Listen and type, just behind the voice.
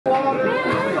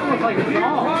almost like a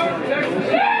song.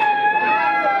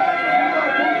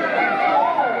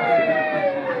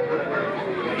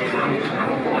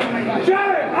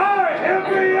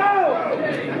 J.I.M.B.O!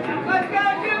 Let's go,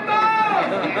 Jimbo!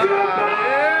 Jimbo!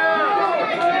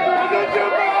 What's that,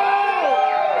 Jimbo?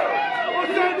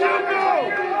 What's that, Jimbo?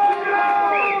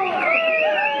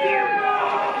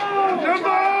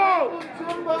 Jimbo!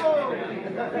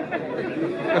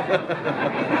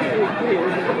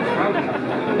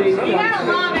 You gotta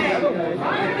love it.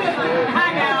 I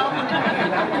know.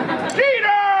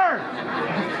 Peter!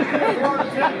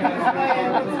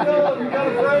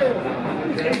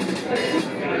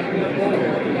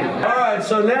 All right,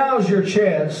 so now's your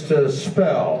chance to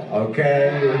spell,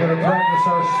 okay? We're going to practice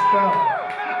our spell.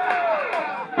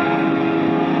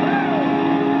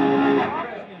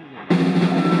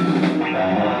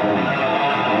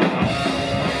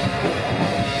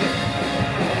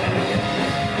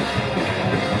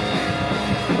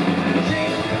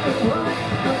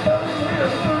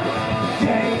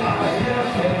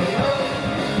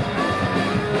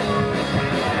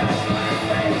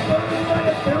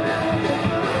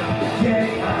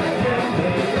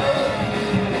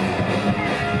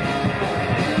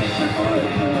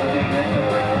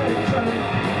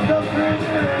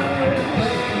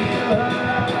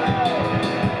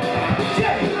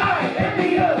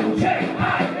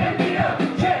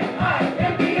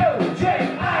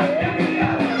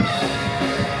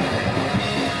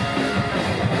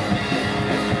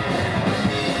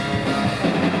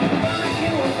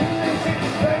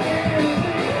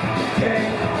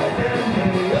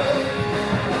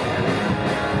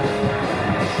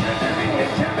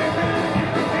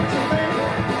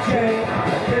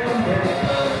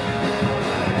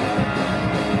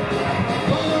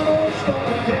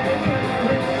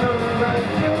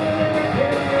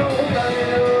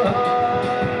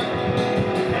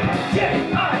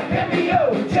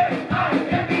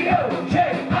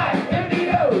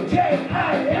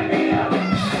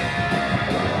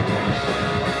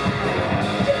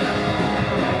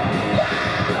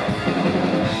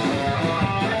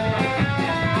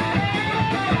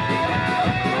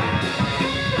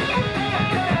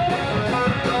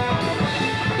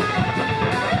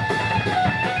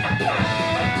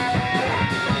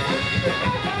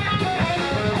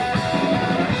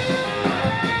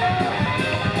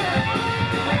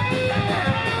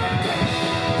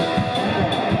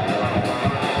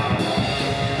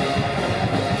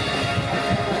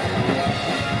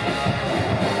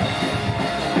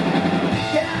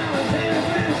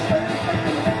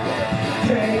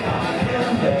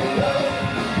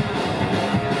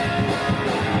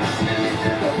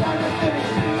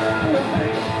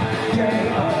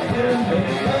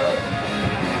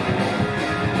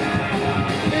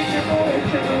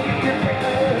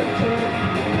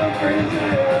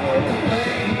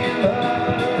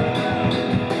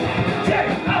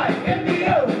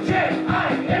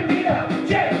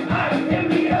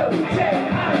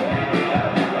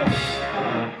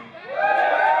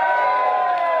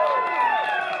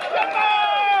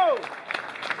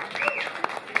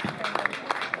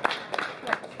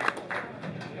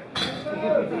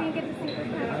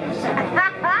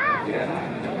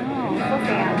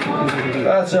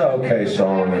 That's an okay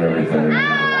song and everything.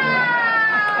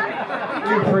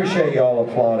 We appreciate y'all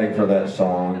applauding for that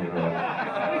song. You know.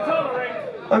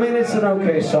 I mean, it's an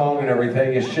okay song and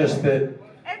everything. It's just that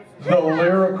the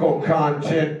lyrical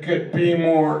content could be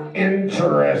more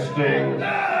interesting.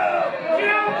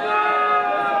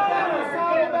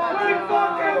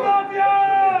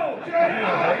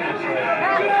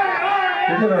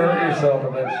 You're gonna hurt yourself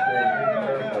in that shit.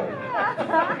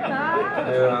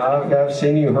 Yeah, I've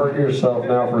seen you hurt yourself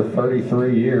now for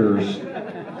 33 years. We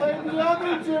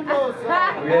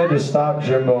had to stop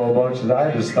Jimbo a bunch of times. I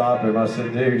had to stop him. I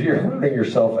said, dude, you're hurting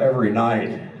yourself every night.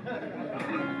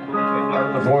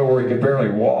 To the point where he could barely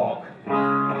walk.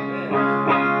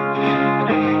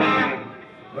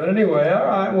 But anyway, all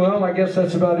right, well, I guess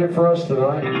that's about it for us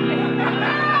tonight.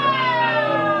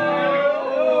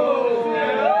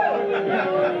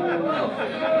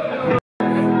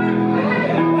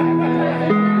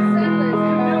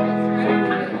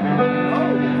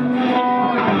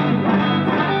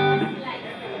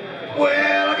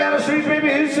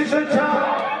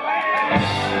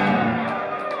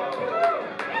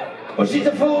 Well, she's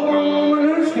a full-grown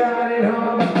woman who's got it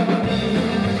all.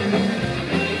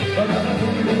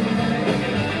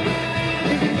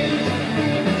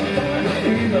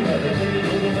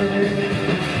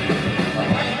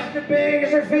 As big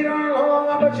as her feet are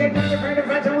long, but she's not afraid to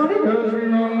find someone who knows me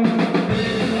wrong.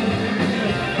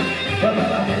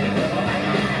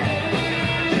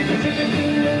 She's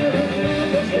a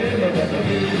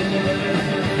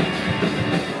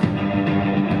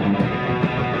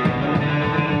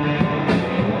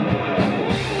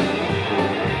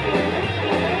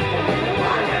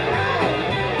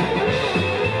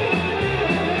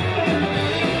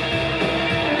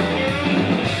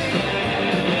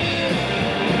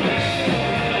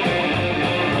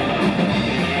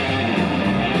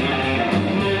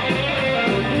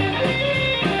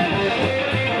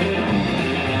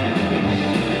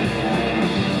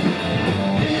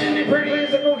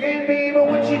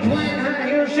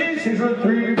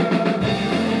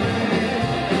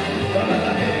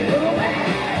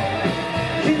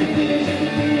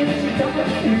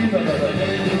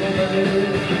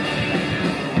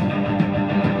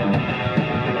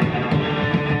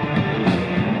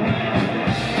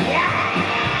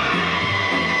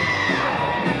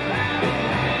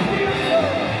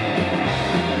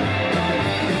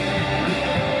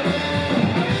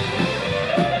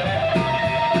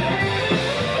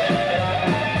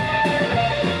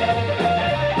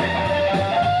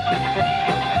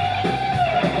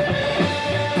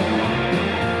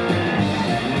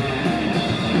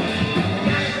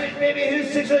baby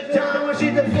who's 6 foot tall, well,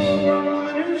 she's a full-grown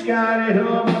woman who's got it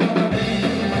all.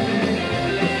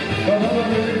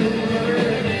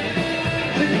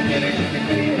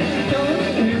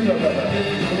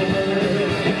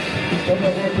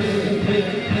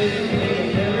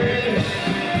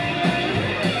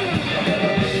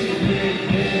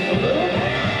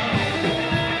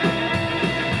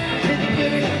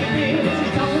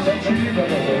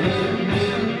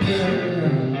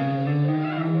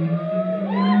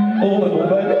 Oh, little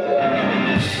baby.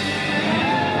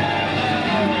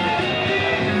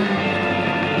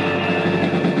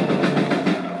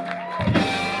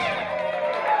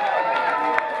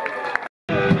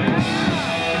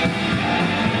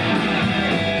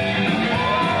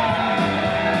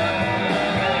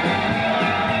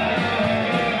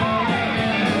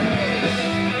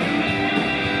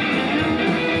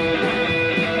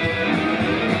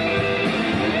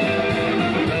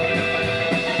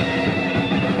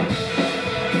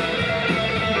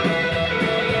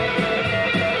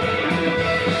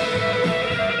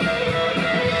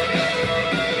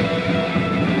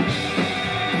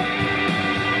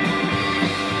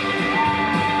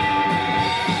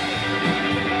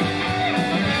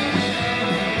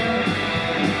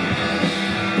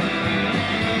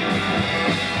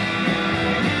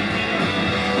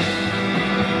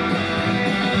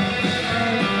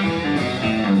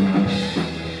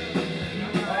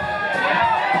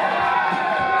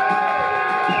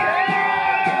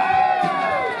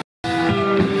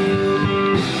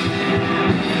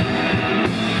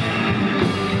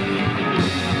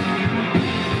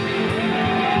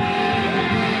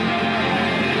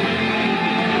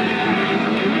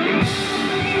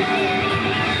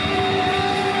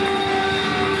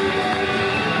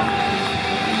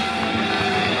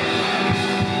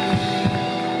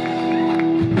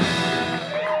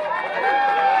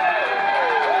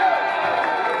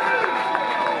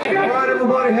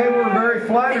 Everybody, hey, we're very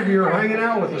flattered you're hanging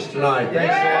out with us tonight.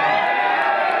 Thanks a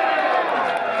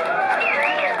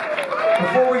lot.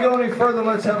 Before we go any further,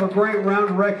 let's have a great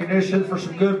round of recognition for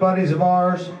some good buddies of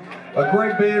ours. A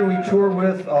great band we toured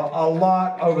with a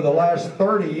lot over the last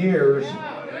 30 years,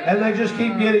 and they just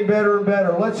keep getting better and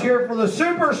better. Let's hear it for the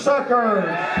Super Suckers.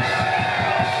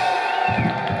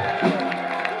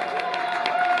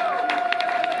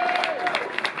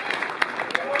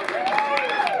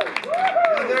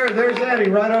 There's Eddie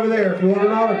right over there. If you want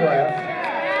an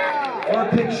autograph or a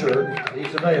picture,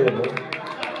 he's available.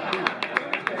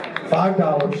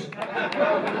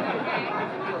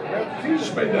 $5. You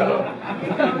just made that up.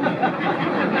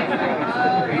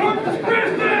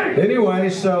 Anyway,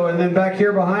 so, and then back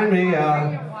here behind me,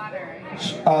 a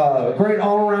great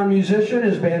all-around musician.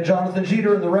 His band Jonathan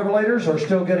Jeter and the Revelators are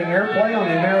still getting airplay on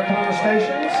the Americana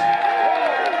stations.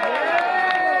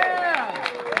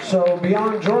 So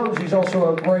beyond drums, he's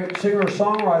also a great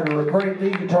singer-songwriter, a great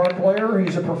lead guitar player.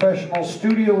 He's a professional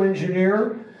studio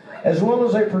engineer, as well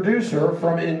as a producer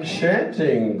from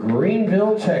enchanting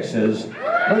Greenville, Texas.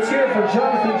 Let's hear it for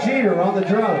Jonathan Jeter on the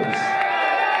drums.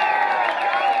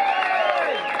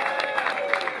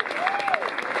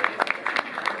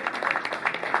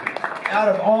 Out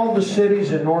of all the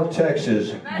cities in North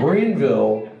Texas,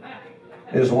 Greenville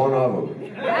is one of them.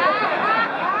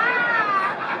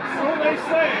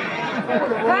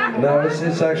 No,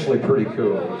 it's actually pretty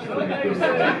cool. It's pretty cool.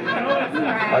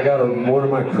 I got one of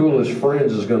my coolest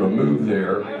friends is going to move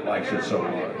there. He likes it so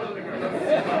much.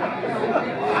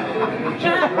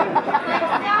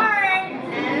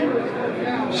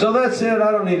 So that's it.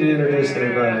 I don't need to introduce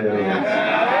anybody else.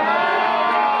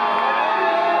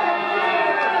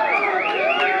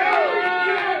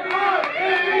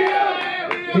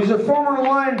 He's a former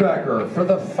linebacker for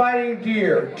the Fighting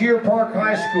Deer, Deer Park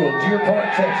High School, Deer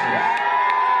Park, Texas.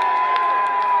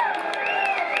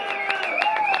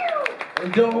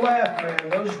 And don't laugh, man.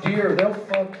 Those deer, they'll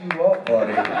fuck you up,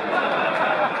 buddy.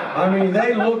 I mean,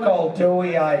 they look all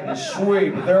doughy-eyed and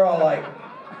sweet, but they're all like,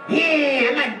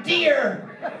 yeah, I'm a deer.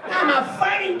 I'm a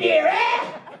fighting deer,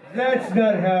 eh? That's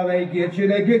not how they get you.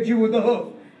 They get you with the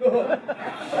hoof. The hoof.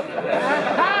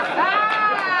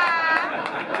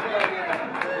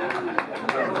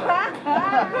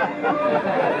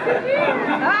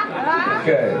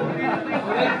 Okay.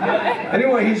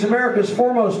 Anyway, he's America's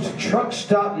foremost truck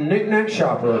stop knick-knack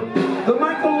shopper, the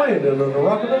Michael Landon of the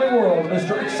rockabilly world,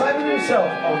 Mr. Excitement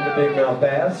himself on the Big Mouth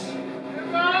Bass.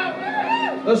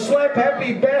 The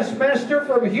slap-happy bass master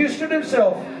from Houston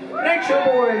himself, Nature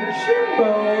Boy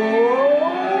Jimbo.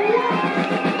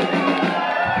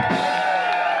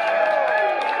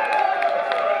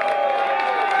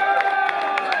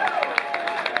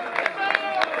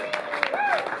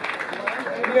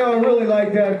 You know, I really like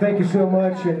breakdown. Thank you so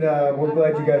much, and we're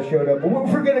glad you guys showed up. But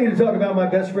we're forgetting to talk about my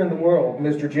best friend in the world,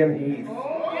 Mr. Jim Heath.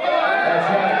 That's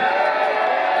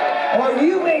right. Or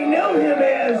you may know him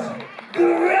as the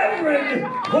Reverend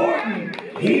Horton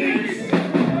Heath.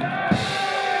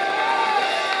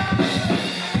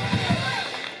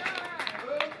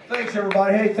 Thanks,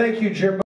 everybody. Hey, thank you, Jimbo.